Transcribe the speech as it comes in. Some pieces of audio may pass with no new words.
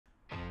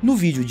No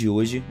vídeo de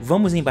hoje,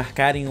 vamos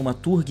embarcar em uma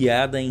tour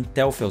guiada em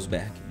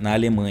Teufelsberg, na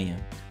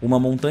Alemanha, uma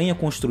montanha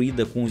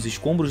construída com os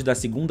escombros da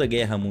Segunda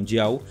Guerra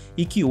Mundial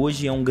e que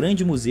hoje é um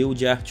grande museu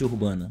de arte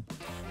urbana.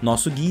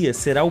 Nosso guia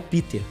será o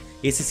Peter,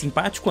 esse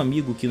simpático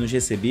amigo que nos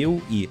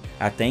recebeu e,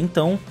 até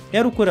então,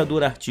 era o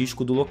curador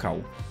artístico do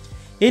local.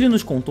 Ele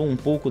nos contou um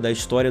pouco da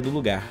história do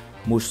lugar,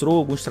 mostrou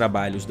alguns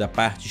trabalhos da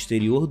parte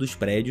exterior dos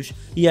prédios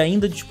e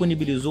ainda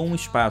disponibilizou um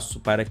espaço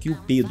para que o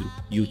Pedro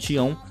e o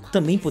Tião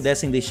também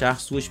pudessem deixar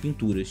suas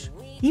pinturas.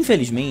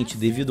 Infelizmente,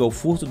 devido ao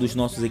furto dos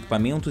nossos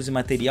equipamentos e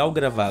material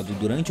gravado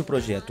durante o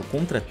projeto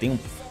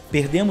Contratempo,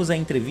 perdemos a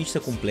entrevista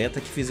completa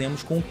que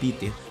fizemos com o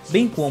Peter,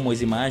 bem como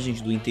as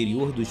imagens do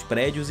interior dos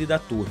prédios e da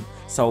torre,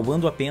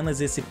 salvando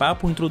apenas esse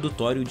papo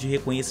introdutório de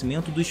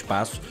reconhecimento do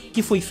espaço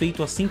que foi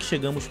feito assim que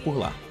chegamos por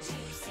lá.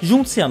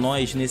 Junte-se a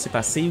nós nesse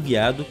passeio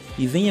guiado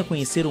e venha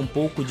conhecer um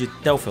pouco de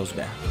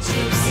Teufelsberg.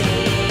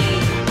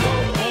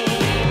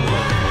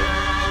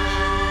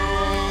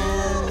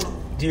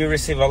 Do you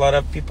receive a lot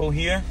of people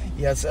here?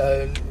 Yes,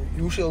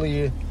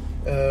 usually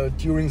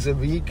during the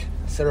week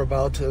there are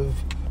about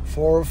 400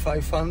 or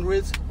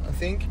 500, I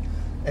think.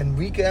 And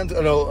weekend,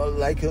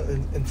 like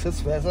in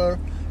this weather,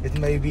 it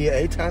may be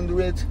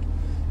 800.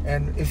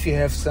 And if you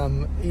have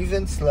some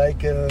events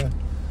like the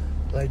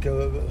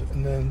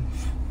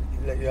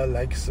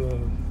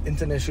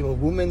International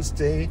Women's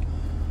Day,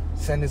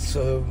 then it's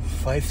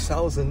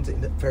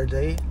 5,000 per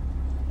day.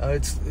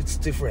 It's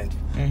different,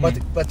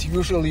 but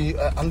usually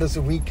under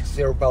the week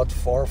there are about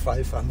 400 or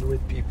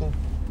 500 people.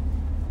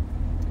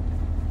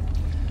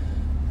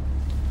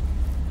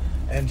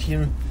 And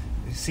here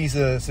you see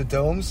the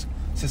domes.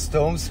 These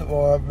domes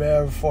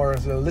were for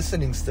the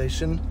listening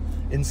station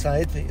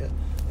inside.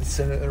 It's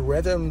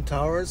Redem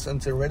Towers,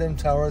 and the Redem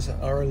Towers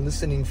are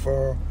listening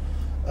for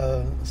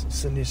the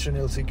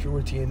national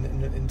security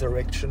in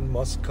direction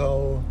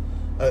Moscow,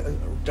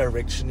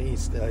 direction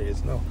east. There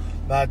is no,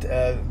 but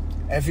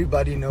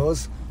everybody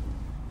knows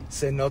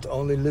they not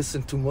only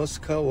listen to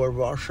Moscow or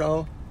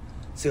Warsaw,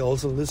 they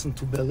also listen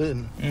to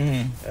Berlin.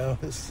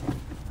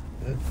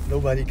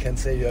 Nobody can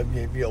say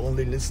we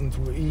only listen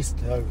to east.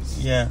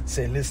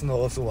 They listen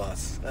also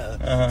us.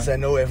 They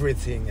know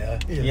everything.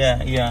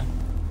 Yeah.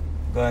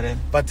 Got it.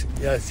 But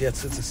yes,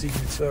 it's a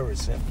secret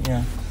service.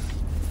 Yeah.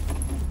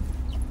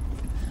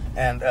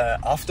 And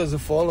after the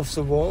fall of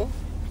the wall,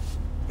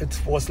 it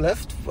was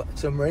left.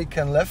 The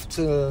American left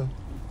the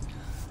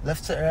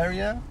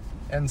area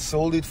and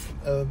sold it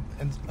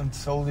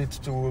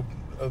to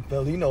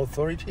Berlin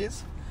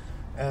authorities,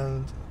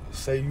 and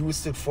they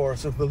used it for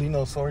the Berlin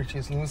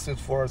authorities used it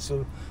for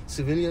the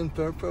civilian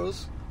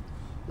purpose,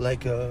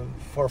 like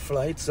for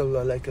flights,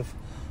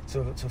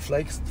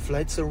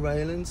 flight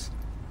surveillance,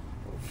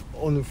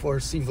 only for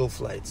civil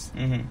flights.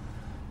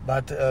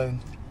 But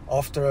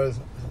after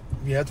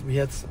we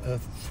had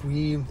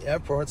 3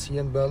 airports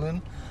here in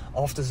Berlin.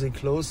 After they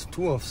closed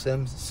 2 of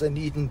them, they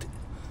needn't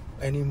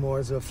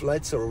anymore the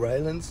flight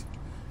surveillance,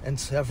 and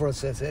therefore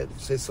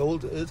they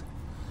sold it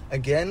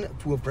again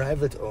to a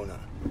private owner,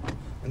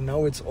 and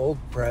now it's all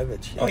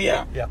private here. Oh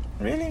yeah, yeah,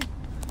 really?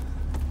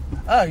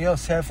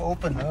 Yes, have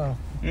open.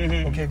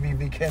 Okay,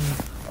 we can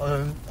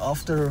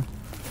after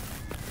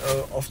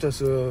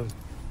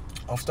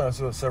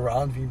the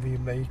round we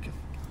make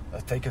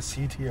take a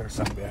seat here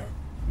somewhere.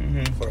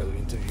 For the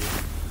interview.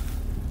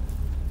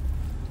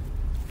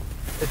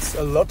 It's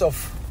a lot of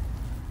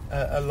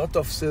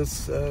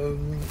this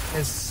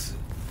is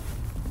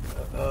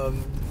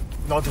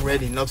not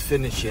ready, not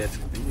finished yet.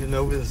 You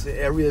know, the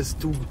area is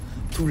too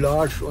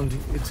large, and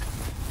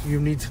you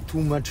need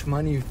too much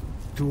money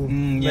to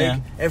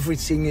make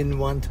everything in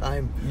one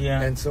time.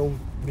 And so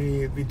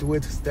we do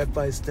it step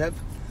by step.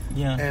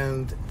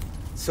 And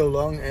so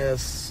long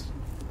as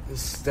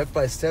step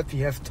by step,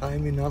 you have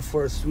time enough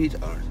for street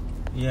art.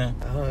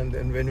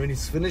 And when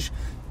it's finished,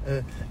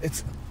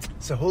 it's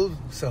the whole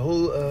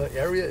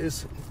area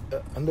is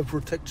under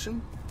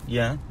protection.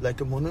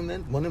 Like a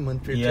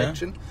monument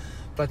protection.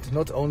 But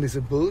not only the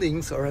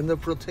buildings are under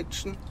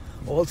protection,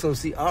 also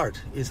the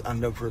art is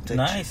under protection.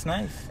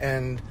 Nice.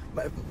 And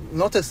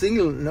not a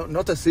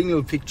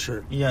single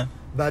picture.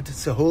 But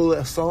the whole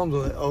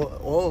ensemble,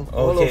 all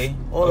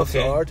of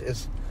the art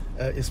is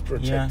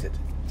protected.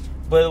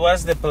 But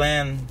what's the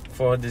plan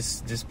for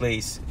this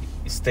place?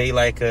 Stay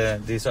like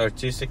this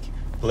artistic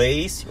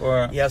place,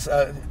 or yes,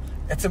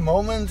 at the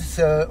moment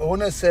the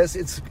owner says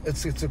it's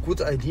a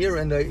good idea,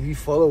 and he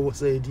follows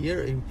the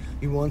idea.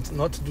 He wants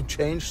not to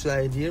change the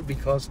idea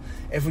because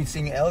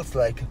everything else,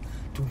 like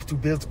to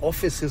build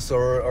offices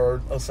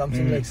or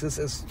something like this,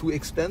 is too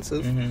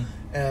expensive.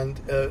 And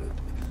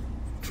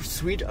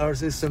street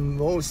art is the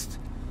most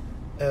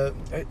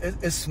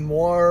it's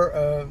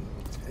more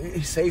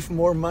save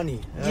more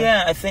money.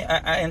 I think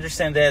I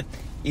understand that.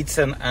 It's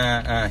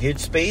a huge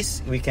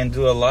space. We can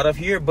do a lot of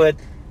here, but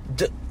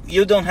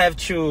you don't have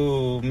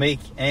to make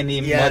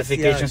any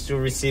modifications to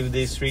receive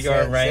this street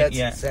art, right?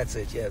 That's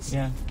it. Yes.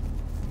 Yeah,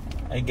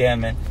 I get it,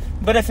 man.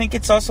 But I think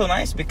it's also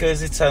nice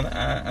because it's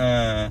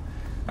a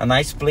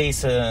nice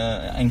place,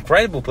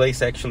 incredible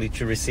place actually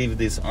to receive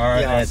this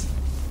art. Yes.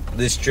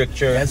 the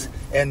structure. Yes,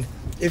 and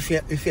if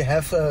you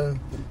have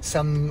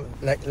some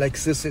like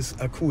this is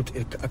Akut.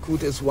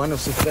 Akut is one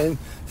of the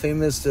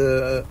famous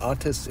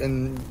artists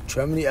in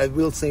Germany. I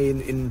will say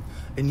in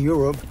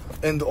Europe,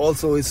 and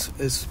also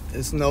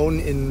is known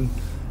in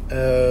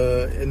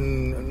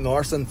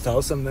North and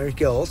South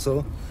America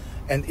also.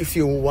 And if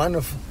you one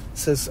of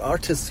these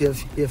artists, you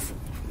have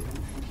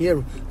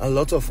here a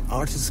lot of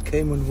artists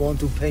came and want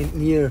to paint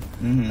near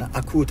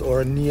Akut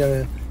or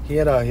near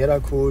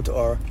Herakut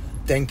or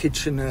Dan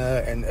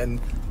Kitchener and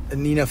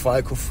Nina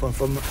Falco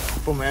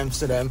from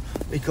Amsterdam,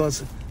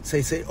 because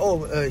they say,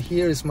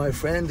 here is my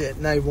friend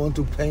and I want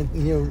to paint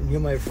near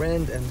my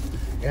friend,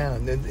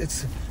 and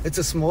it's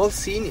a small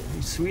scene,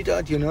 street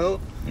art,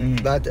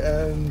 but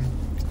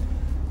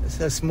it's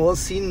a small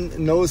scene,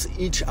 knows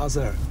each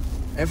other.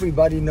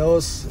 Everybody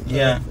knows.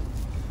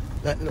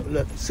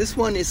 This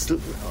one is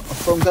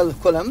from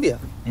Colombia.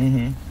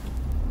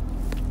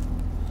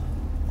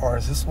 Or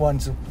this one,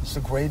 the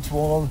Great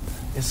Wall,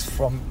 is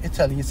from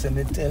Italy. It's an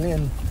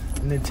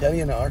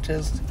Italian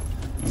artist,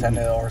 and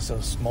also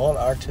a small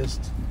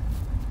artist.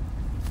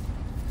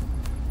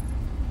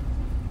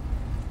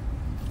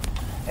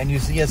 And you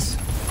see, it's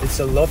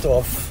a lot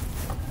of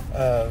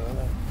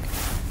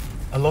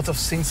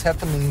things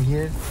happening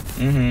here.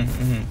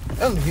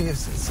 And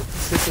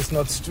this is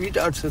not street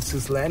art; this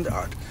is land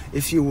art.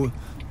 If you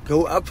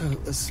go up to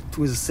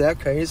the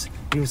staircase,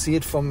 you see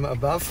it from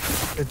above.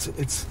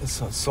 It's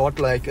sort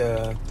like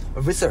a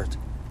wizard,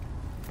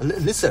 a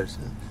lizard.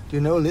 Do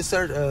you know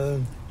lizard?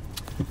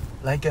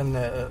 Like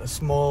a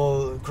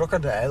small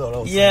crocodile or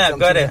something. Yeah,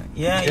 got it.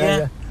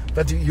 Yeah.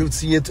 But you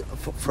see it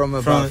from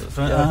above.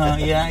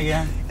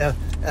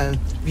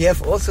 We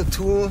have also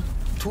two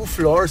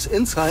floors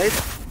inside.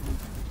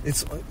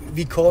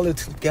 We call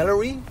it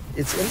gallery.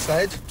 It's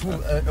inside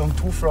on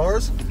 2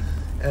 floors,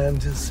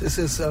 and this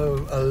is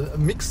a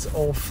mix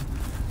of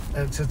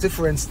the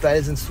different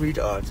styles in street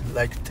art,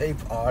 like tape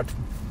art,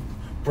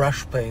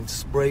 brush paint,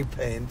 spray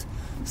paint,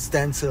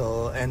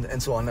 stencil,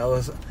 and so on.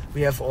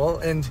 We have all,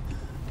 and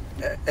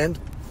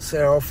they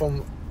are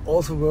from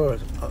all the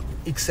world,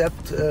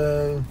 except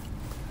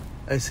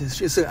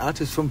she's an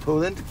artist from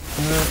Poland.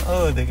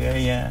 The guy,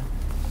 yeah.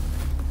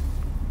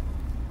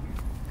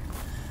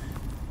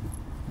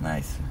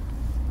 Nice.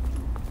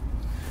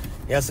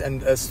 Yes,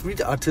 and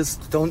street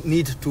artists don't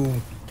need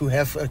to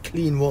have a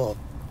clean wall.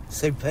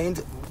 They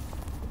paint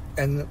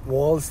and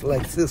walls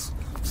like this.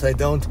 They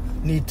don't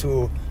need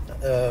to,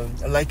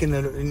 like in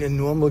a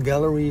normal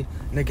gallery.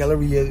 In a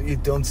gallery, you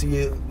don't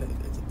see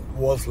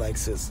walls like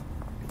this.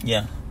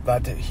 Yeah.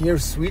 But here,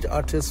 street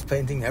artists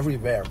painting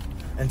everywhere,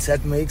 and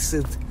that makes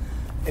it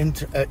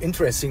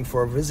interesting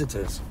for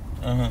visitors.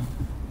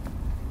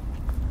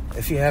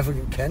 If you have a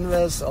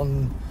canvas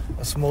on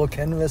a small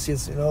canvas,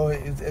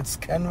 it's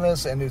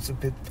canvas and it's a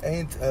bit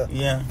paint.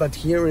 But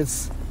here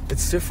it's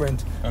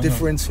different.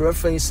 Different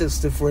surfaces,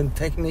 different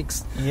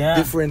techniques,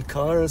 different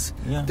colors,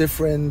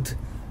 different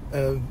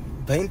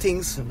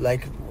paintings.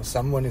 Like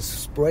someone is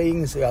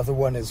spraying, the other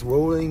one is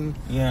rolling.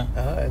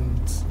 And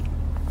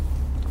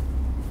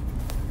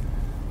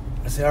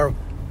there are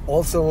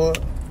also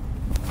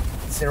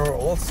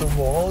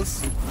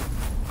walls.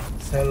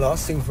 They're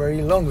lasting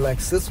very long. Like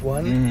this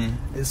one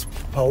is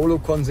Paolo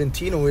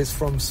Consentino, is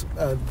from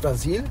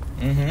Brazil,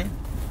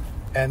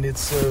 and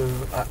it's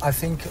I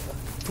think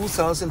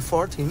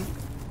 2014,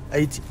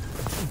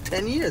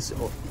 10 years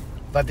old.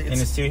 But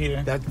it's still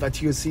here.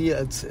 But you see,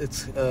 it's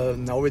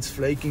now it's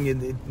flaking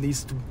and it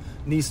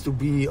needs to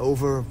be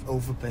over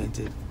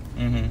painted.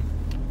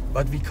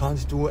 But we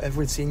can't do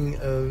everything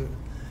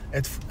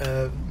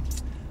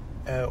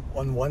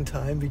on one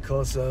time,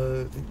 because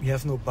we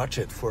have no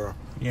budget for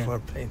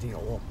painting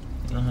all.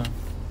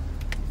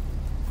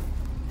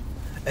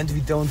 And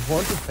we don't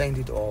want to paint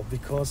it all,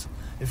 because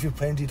if you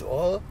paint it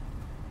all,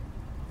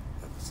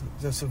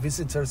 the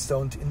visitors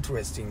don't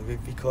interesting,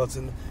 because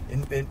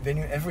when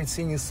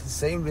everything is the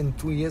same in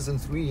 2 years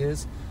and 3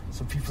 years,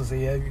 so people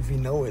say, we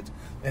know it,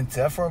 and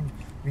therefore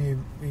we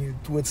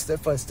do it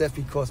step by step,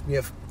 because we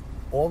have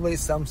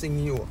always something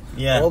new,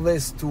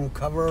 always to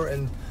cover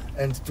and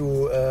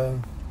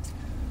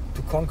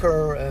to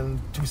conquer and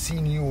to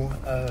see new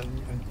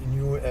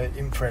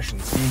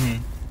impressions.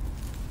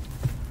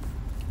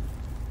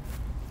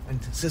 And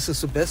this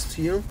is the best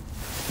here.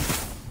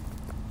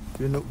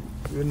 You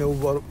know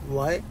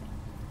why?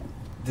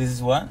 This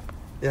is what?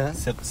 Yeah.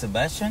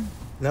 Sebastian?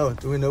 No.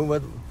 Do you know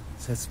what?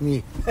 That's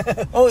me.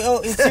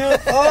 It's you.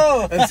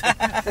 Oh.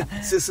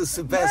 This is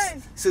the best.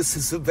 Nice. This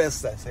is the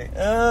best, I think.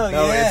 Oh,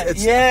 no,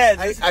 yeah.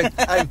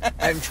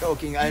 I'm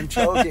joking.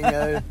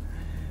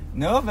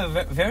 No,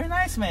 but very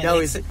nice, man. No,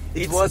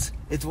 it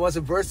was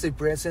a birthday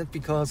present,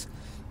 because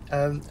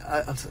there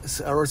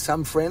are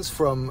some friends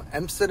from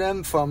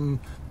Amsterdam, from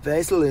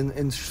Basel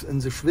in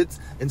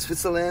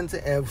Switzerland,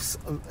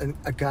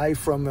 a guy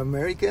from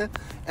America,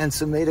 and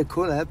they made a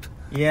collab.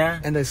 Yeah.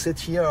 And I sit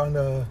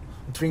here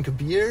drink a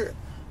beer,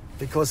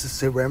 because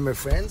they were my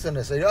friends, and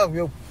I said,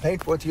 we'll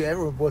paint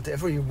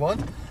whatever you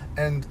want.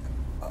 And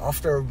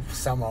after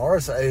some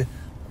hours, I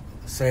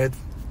said,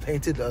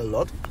 painted a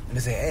lot. And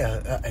I say, hey,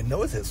 I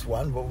know this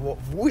one.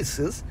 Who is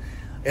this?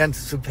 And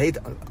to paint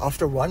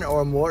after 1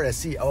 hour more, I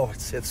see, oh,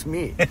 it's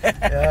me.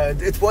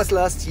 It was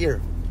last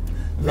year.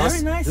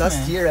 Very nice,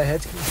 Last year I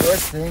had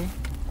first thing.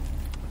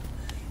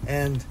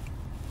 And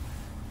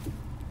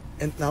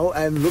now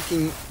I'm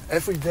looking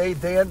every day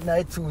and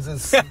night to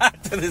this.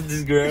 To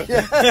this girl.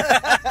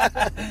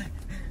 Yeah.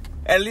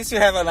 At least you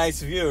have a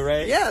nice view,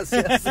 right? Yes.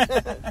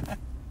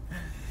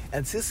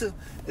 And this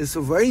is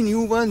a very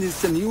new one.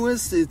 It's the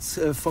newest. It's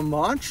from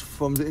March,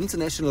 from the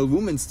International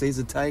Women's Day,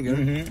 the Tiger.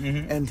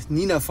 And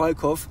Nina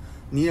Falkhoff.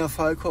 Nina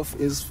Falkhoff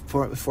is,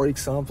 for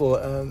example,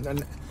 a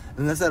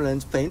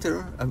Netherlands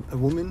painter, a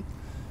woman.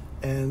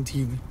 And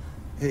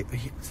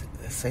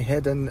they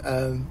had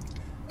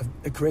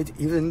a great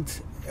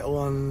event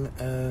on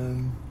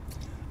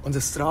the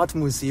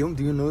Straatmuseum.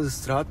 Do you know the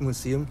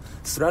Straatmuseum?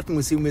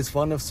 Straatmuseum is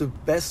one of the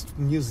best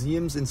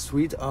museums in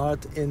street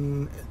art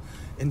in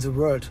the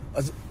world.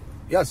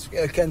 Yes,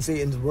 I can say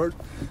in the world.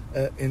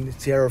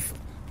 They are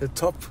the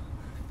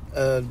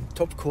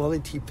top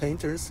quality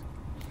painters.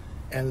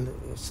 And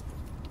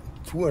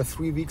 2 or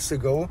 3 weeks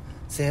ago,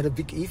 they had a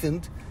big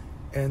event.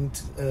 And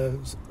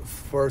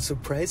for a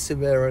surprise,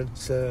 there were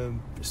the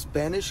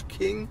Spanish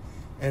king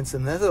and the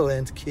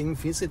Netherlands king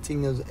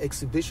visiting an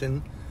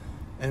exhibition,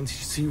 and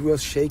she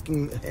was shake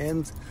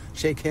hands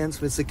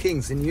with the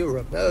kings in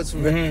Europe. That's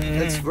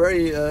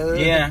very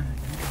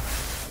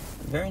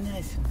very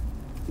nice.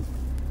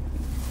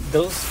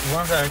 Those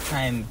ones are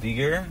kind of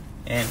bigger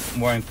and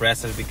more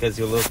impressive because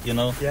you look,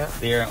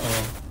 they're.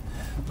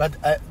 But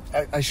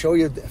I show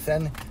you.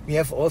 Then we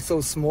have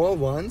also small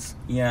ones.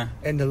 Yeah.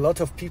 And a lot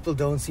of people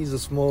don't see the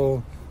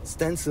small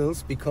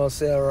stencils because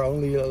they are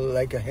only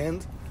like a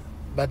hand.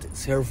 But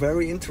they're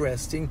very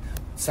interesting,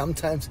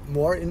 sometimes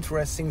more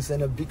interesting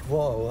than a big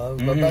wall.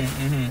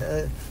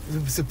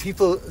 The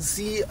people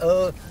see,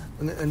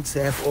 and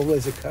they have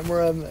always a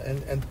camera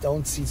and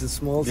don't see the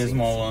small things. The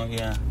small one,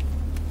 yeah.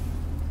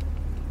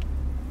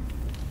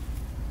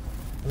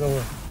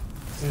 So,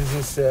 this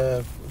is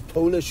a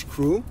Polish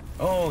crew.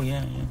 Oh,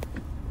 yeah.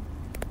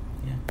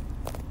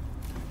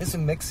 He's a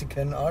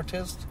Mexican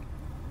artist.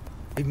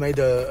 He made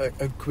a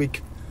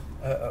quick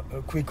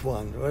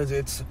one.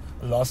 It's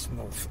last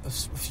a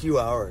few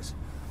hours.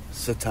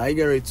 The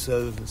Tiger, it's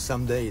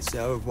some days,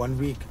 1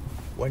 week.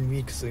 1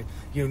 week. So,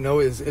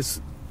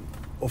 it's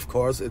of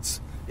course it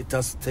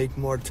does take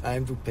more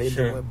time to paint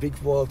big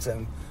walls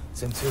than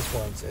this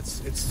ones.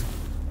 It's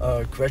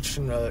a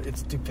question.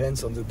 It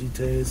depends on the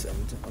details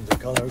and on the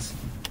colors.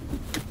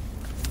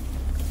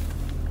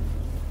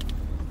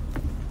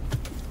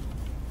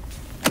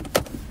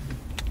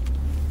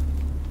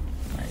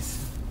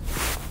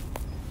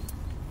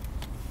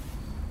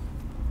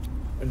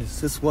 And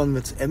it's this one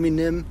with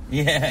Eminem.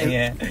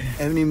 Yeah.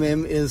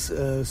 Eminem is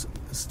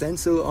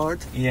stencil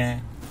art. Yeah.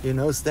 You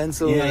know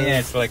stencil. Yeah.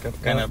 It's like a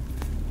kind of.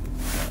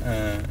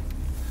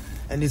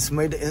 And it's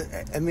made.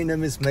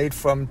 Eminem is made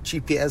from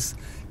GPS.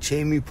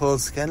 Jamie Paul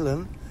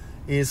Scanlon.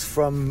 He is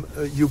from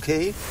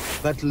UK,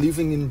 but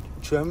living in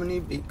Germany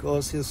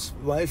because his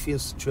wife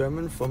is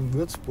German from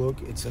Würzburg.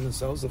 It's in the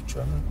south of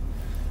Germany.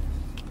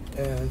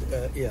 And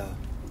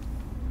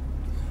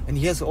and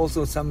he has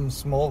also some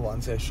small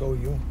ones. I show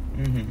you.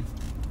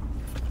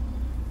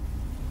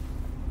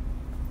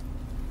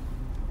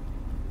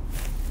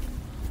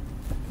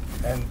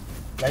 And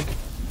like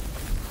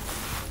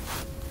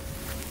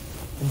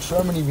in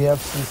Germany, we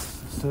have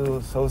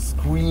those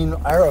green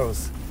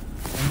arrows,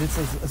 and it's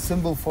a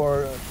symbol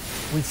for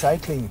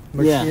recycling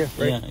material.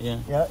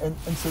 Yeah.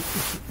 And so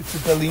it's a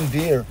Berlin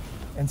bear,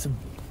 and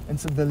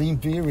the Berlin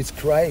bear is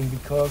crying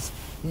because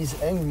he's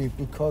angry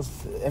because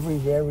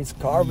everywhere is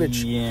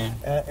garbage,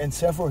 and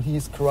therefore he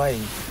is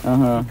crying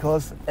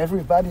because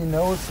everybody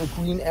knows the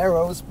green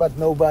arrows, but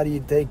nobody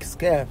takes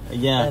care.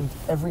 And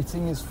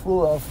everything is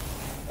full of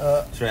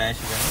trash,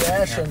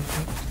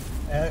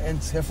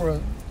 and therefore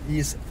he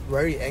is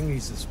very angry,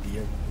 this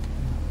bear.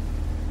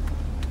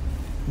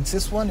 And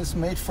this one is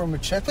made from a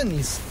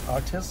Japanese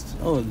artist.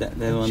 Oh, that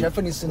one.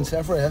 Japanese in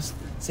therefore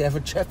they have a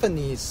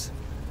Japanese.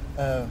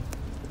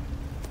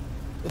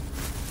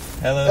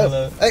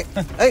 Hello. Hey.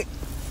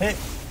 Yes.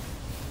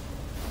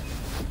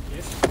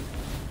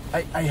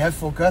 I have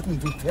forgotten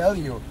to tell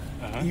you.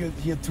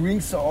 Your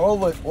drinks are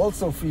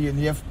also free, and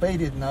you have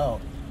paid it now.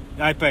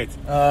 I paid.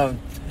 I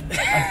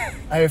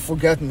have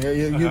forgotten.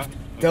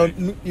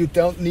 You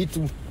don't need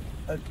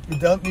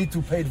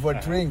to pay for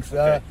drinks.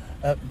 Okay.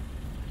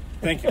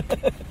 Thank you.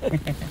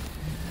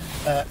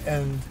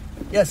 And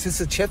yes,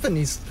 it's a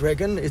Japanese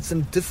dragon. It's a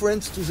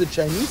difference to the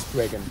Chinese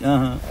dragon.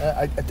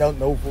 I don't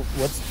know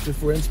what's the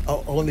difference.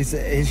 Only the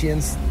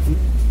Asians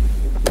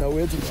know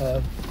it.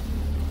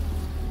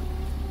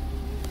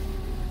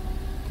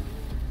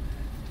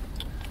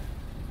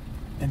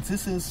 And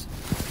this is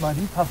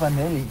Marie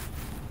Pavanelli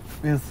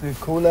with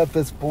Cola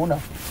Pesbona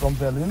from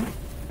Berlin.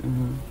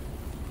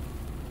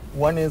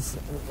 One is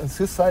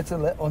this side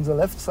on the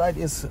left side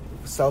is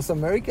South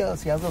America.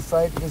 The other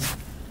side is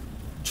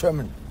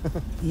German.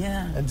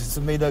 Yeah. And it's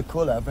made a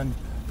collab, and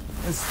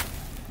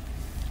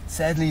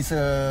sadly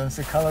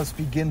the colors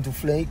begin to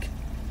flake.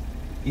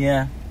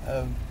 Yeah.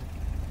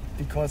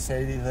 Because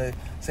they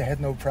had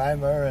no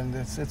primer, and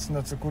it's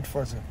not so good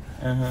for the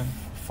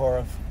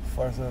for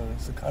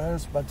the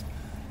colors. But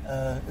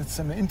it's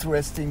an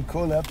interesting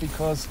color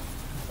because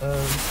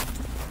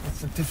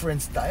it's a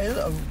different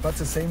style, but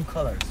the same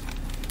colors.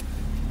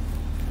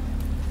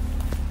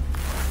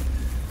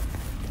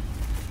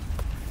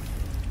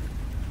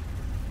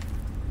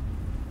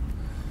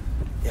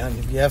 Yeah,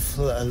 and we have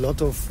a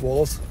lot of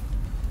walls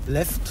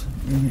left,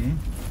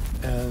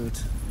 and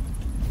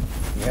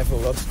we have a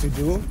lot to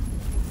do.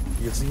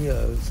 You see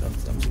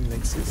something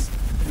like this.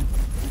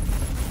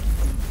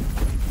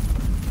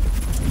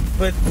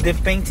 But the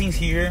paintings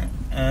here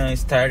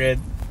started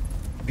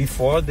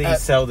before they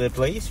sell the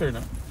place, or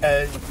not?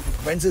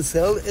 When they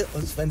sell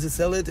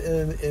it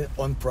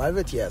on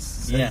private,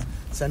 yes.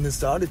 Then they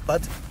started,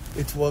 but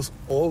it was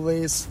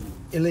always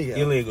illegal.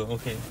 Illegal,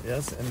 okay.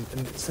 Yes,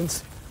 and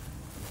since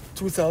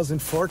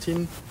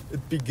 2014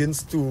 it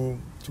begins to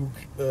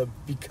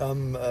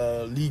become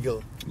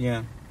legal.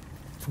 Yeah.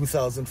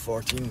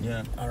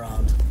 2014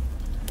 around.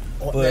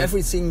 But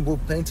everything we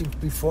painted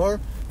before,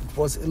 it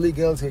was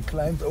illegal. They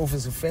climbed over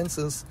the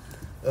fences,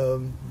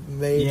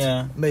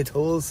 made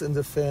holes in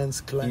the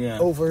fence, climbed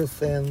over the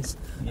fence,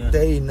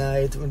 day,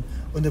 night. And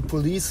the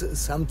police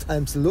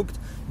sometimes looked,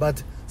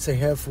 but they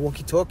have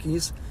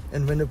walkie-talkies.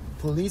 And when the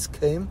police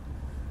came,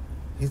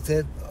 he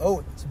said,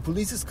 "Oh, the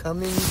police is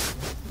coming.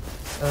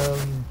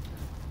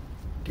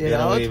 Get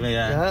out."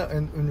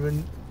 And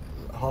when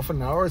half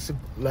an hour,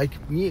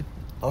 like me,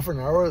 half an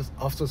hour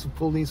after the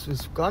police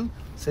was gone,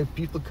 say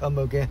people come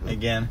again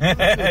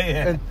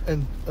and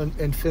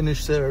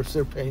finish their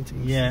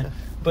paintings. Yeah,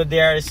 but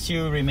there are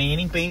still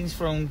remaining paintings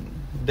from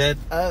that.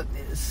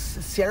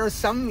 There are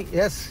some,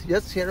 yes,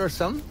 there are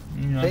some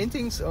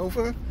paintings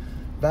over,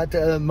 but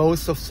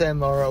most of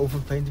them are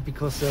overpainted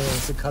because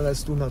the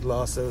colors do not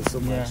last so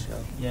much.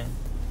 Yeah.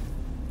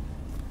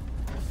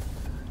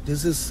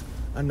 This is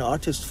an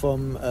artist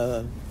from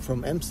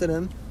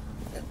Amsterdam.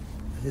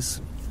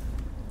 His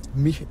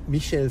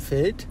Michel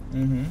Feld,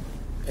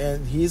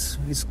 and his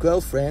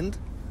girlfriend,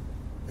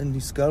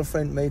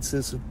 made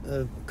this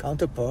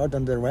counterpart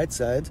on the right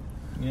side,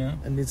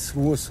 and it's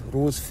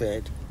Rose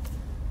Feld.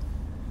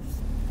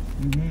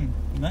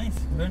 Nice,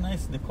 very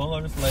nice. The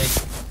colors, like,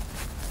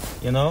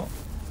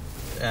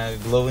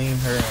 glowing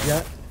her.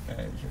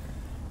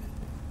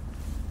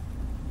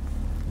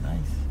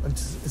 Nice. And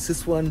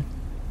this one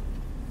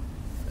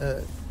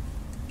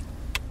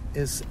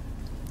is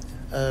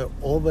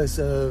always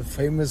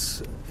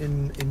famous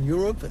in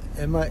Europe.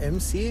 Emma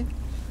MC.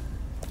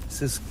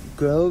 This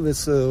girl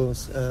with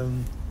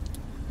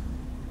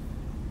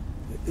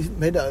it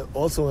made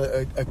also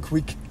a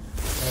quick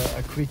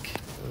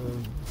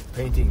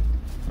painting.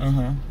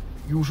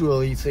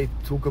 Usually they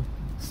took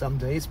some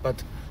days,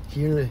 but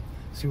here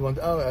she went.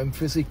 I'm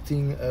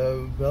visiting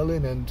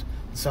Berlin, and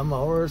some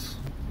hours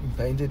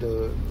painted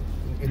in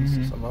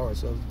some hours.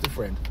 So it's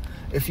different.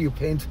 If you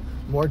paint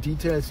more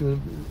details, it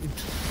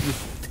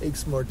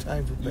takes more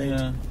time to paint.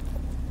 Yeah.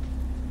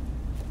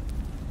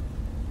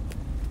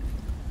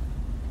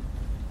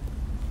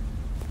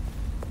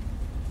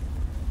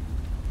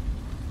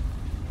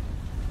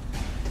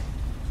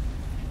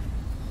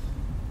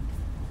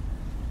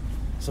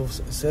 So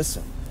it says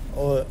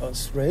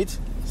straight.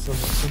 So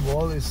the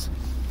wall is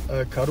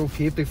Caro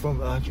Pepe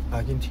from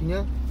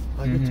Argentina.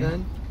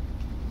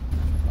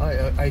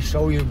 I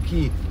show you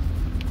Guy.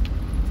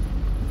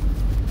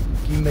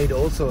 He made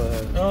also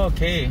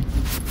okay.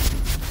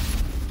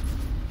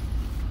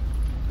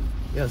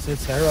 Yes,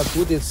 it's Sarah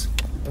Good. It's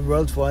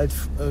worldwide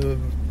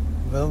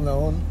well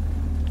known.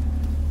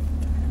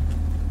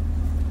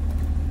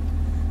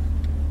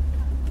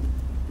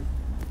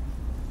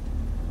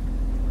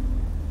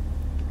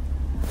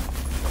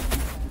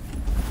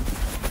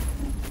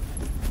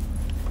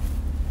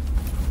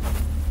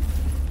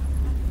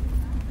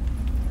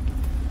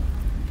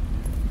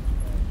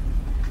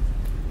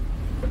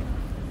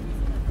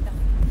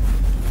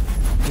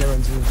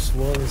 This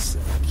wall is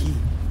key.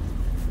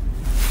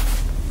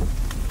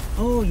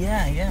 Oh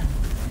yeah. Yeah.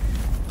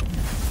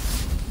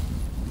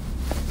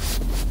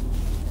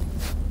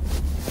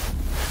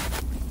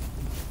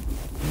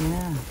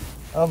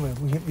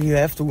 We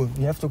have to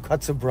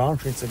cut the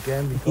branches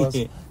again because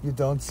you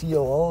don't see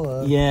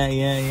all.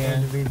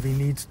 And we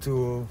need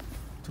to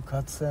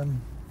cut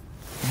them.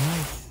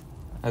 Nice.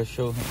 I'll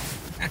show him.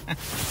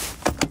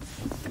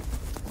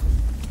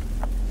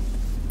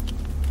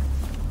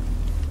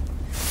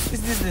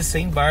 Is this the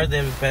same bar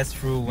that we passed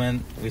through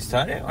when we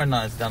started, or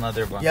not? It's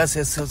another bar? Yes,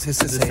 it's the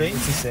same.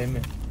 It's the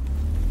same.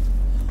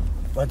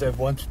 But I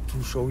want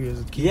to show you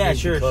the key. Yeah,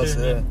 sure. I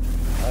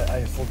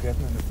forgot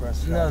in the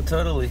first time. No,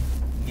 totally.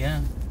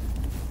 Yeah.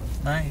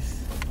 Nice.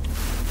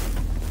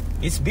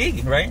 It's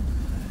big, right?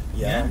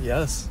 Yeah.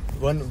 Yes.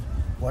 One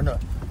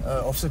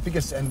of the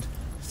biggest, and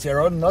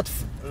there are not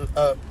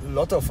a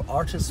lot of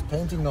artists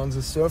painting on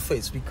the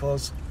surface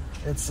because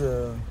it's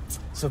the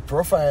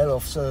profile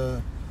of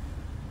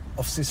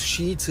this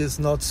sheet is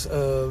not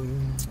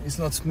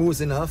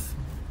smooth enough.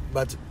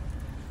 but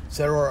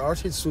there are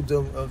artists who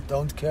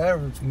don't care.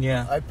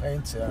 Yeah. I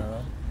paint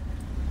there.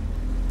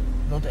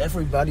 Not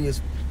everybody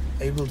is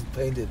able to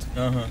paint it.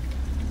 Uh-huh.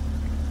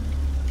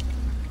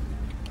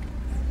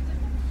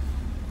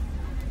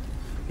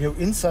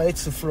 Inside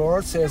the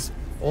floor there's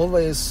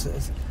always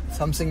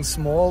something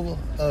small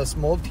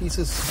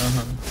pieces,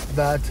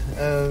 but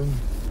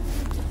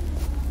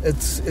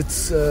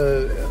it's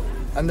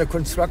under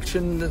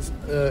construction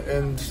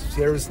and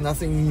there is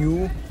nothing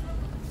new.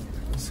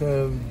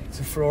 So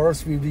the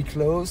floors will be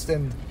closed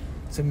and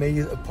they made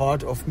a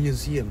part of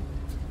museum,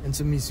 and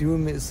the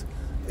museum is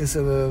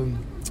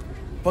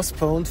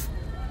postponed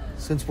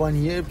since 1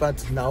 year,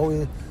 but now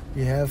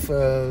we have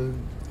the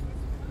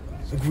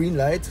green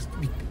light.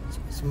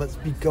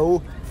 We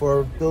go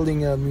for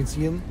building a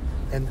museum,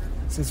 and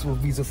this will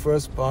be the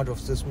first part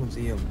of this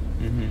museum.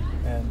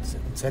 And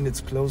then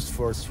it's closed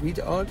for street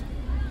art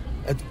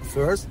at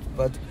first,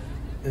 but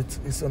it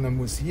is on a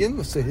museum.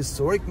 It's a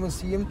historic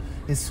museum.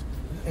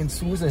 And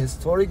through the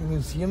historic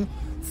museum,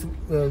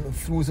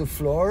 through the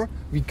floor,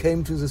 we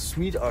came to the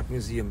street art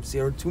museum.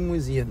 There are 2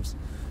 museums.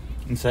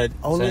 Inside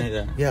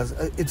there? Yes,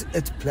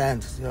 it's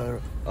planned.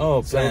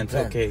 Planned.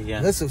 Okay,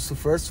 yeah. This is the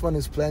first one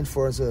is planned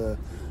for the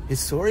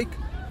historic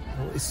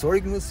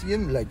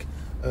museum, like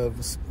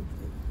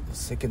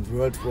Second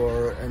World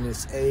War,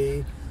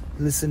 NSA,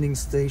 listening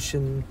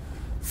station,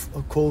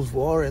 Cold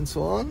War, and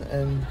so on.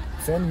 And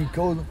then we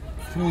go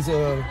through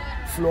the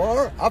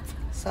floor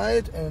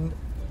upside, and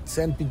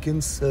then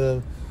begins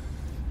the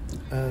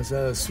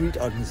street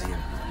art museum.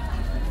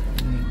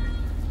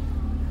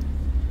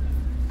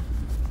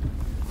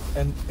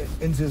 And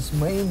in this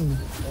main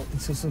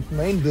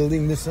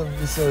building with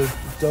the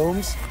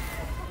domes,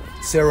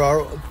 there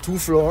are 2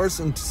 floors,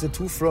 and the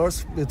 2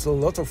 floors with a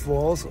lot of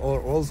walls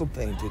are also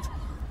painted.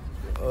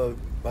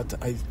 But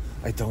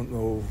I don't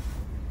know.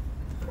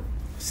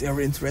 There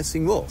are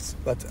interesting walls,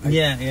 but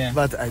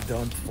But I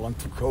don't want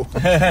to go.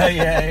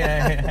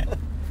 yeah.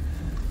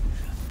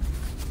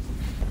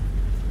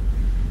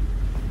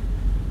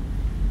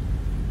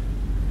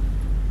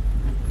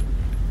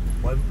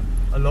 Well,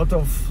 a lot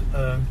of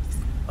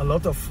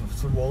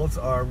the walls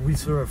are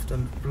reserved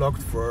and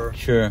blocked for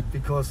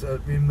because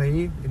we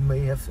may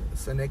have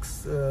the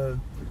next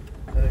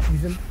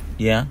event.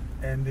 Yeah.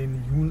 And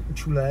in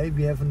July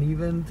we have an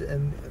event,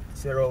 and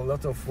there are a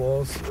lot of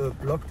walls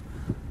blocked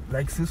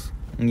like this.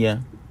 Yeah.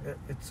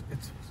 It's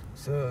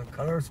the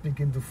colors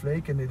begin to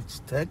flake and it's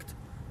tagged,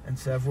 and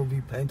there will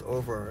be paint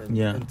over, and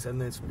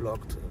then it's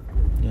blocked.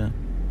 Yeah.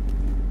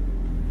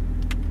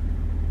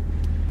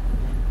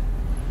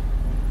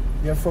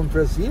 You're from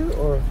Brazil,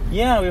 or?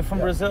 Yeah, we're from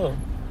Brazil.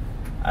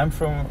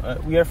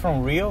 We are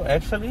from Rio,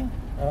 actually.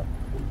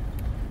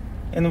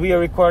 And we are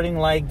recording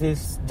like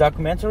this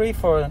documentary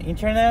for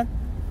internet.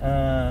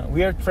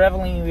 We are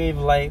traveling with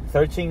like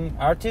 13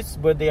 artists,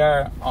 but they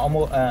are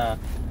almost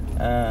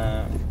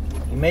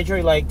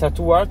majorly like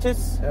tattoo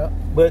artists. Yeah.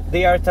 But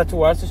they are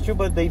tattoo artists too,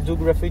 but they do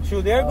graffiti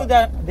too. They are good.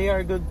 They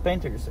are good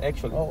painters,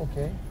 actually. Oh,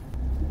 okay.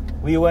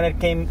 We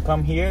wanted to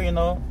come here,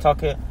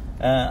 talk.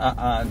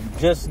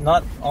 Just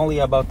not only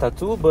about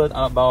tattoo, but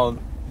about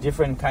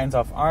different kinds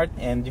of art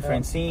and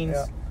different scenes.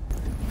 Yeah.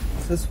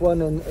 This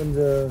one in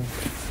the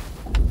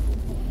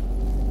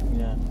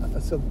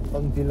so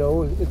on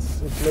below,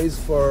 it's a place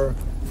for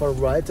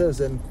writers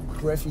and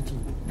graffiti.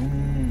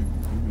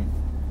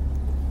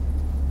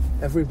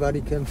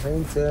 Everybody can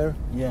paint there.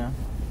 Yeah.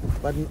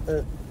 But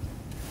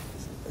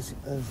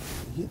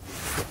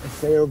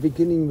they are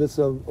beginning with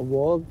a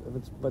wall,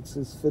 but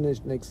it's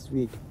finished next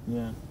week.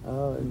 Yeah.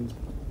 And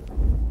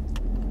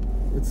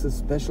it's a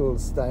special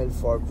style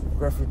for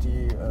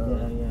graffiti.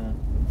 Yeah.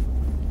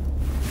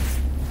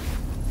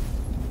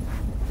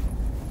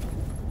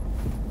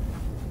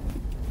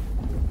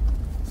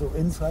 So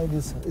inside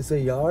is a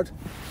yard,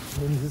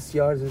 and in this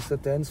yard is a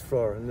dance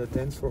floor, and the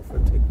dance floor for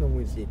techno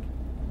music.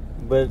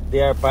 But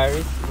there are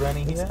pirates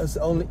running here? It's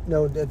only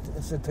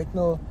it's a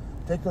techno.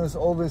 Techno is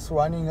always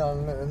running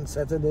on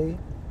Saturday.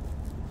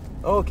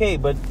 Okay,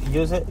 but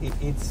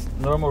it's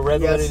normal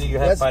regularly. You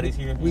have parties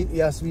here. We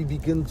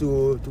begin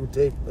to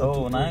take.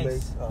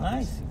 Nice.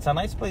 Nice. It's a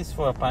nice place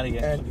for a party.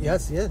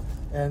 Actually.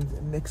 And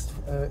and next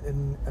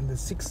on the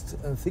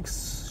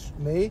 6th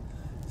May,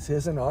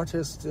 there's an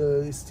artist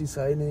is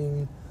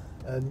designing.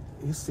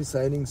 He's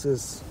designing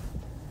this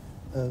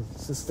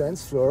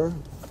dance floor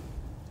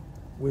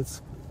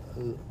with.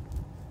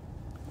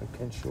 I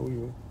can show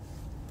you,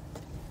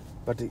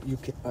 but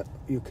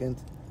you can't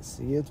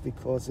see it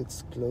because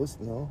it's closed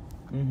now.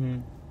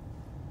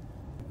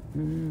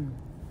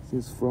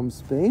 He's from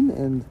Spain,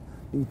 and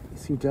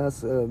he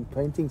does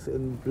paintings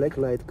in black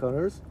light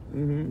colors.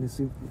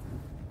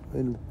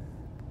 And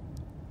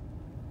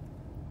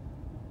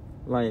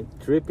like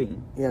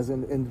dripping. Yes,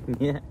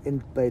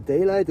 and by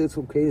daylight it's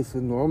okay, it's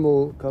the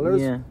normal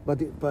colors. Yeah.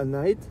 But by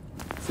night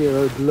they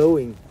are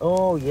glowing.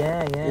 Oh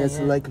yeah. Yes,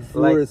 like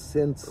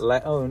fluorescent.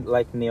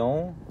 Like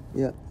neon.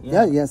 Yeah.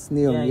 Yes,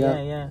 neon.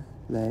 Yeah.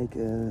 Like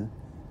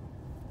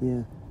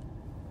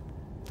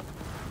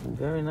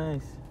Very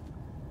nice.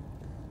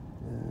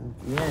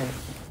 Yeah.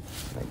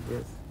 like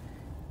this.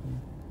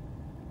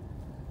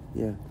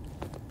 Yeah.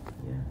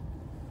 Yeah.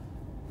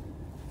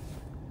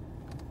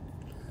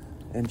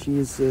 And she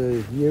is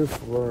here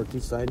for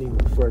designing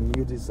for a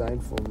new design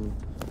from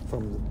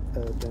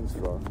the dance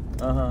floor.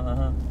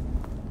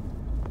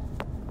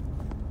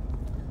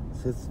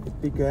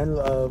 It began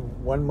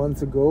 1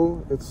 month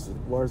ago. It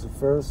was the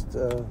first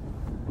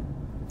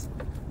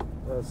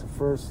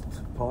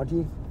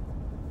party.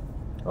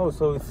 Oh,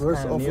 so it's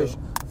first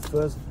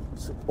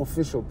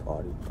official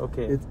party.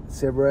 Okay.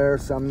 There were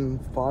some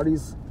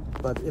parties,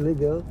 but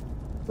illegal.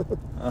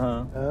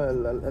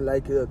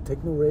 Like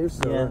techno raves.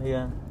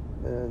 Yeah.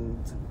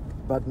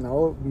 But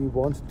now we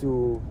want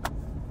to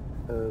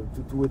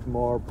do it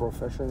more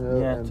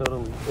professional. Yeah, and,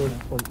 totally.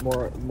 And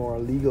more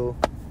legal.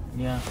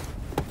 Yeah.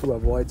 To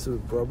avoid the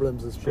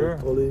problems with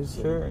police.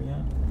 Sure,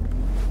 yeah.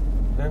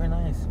 Very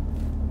nice.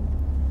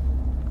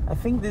 I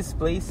think this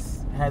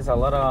place has a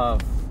lot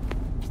of,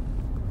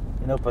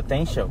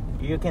 potential.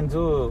 You can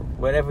do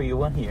whatever you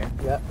want here.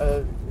 Yeah.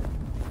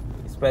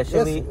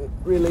 Especially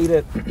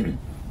related,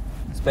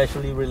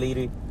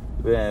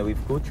 with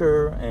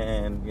culture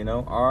and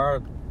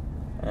art.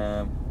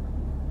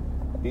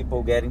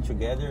 People getting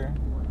together.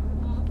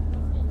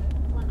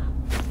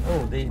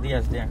 Oh, they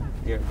are there.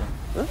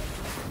 Huh?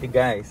 The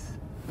guys.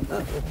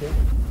 Okay.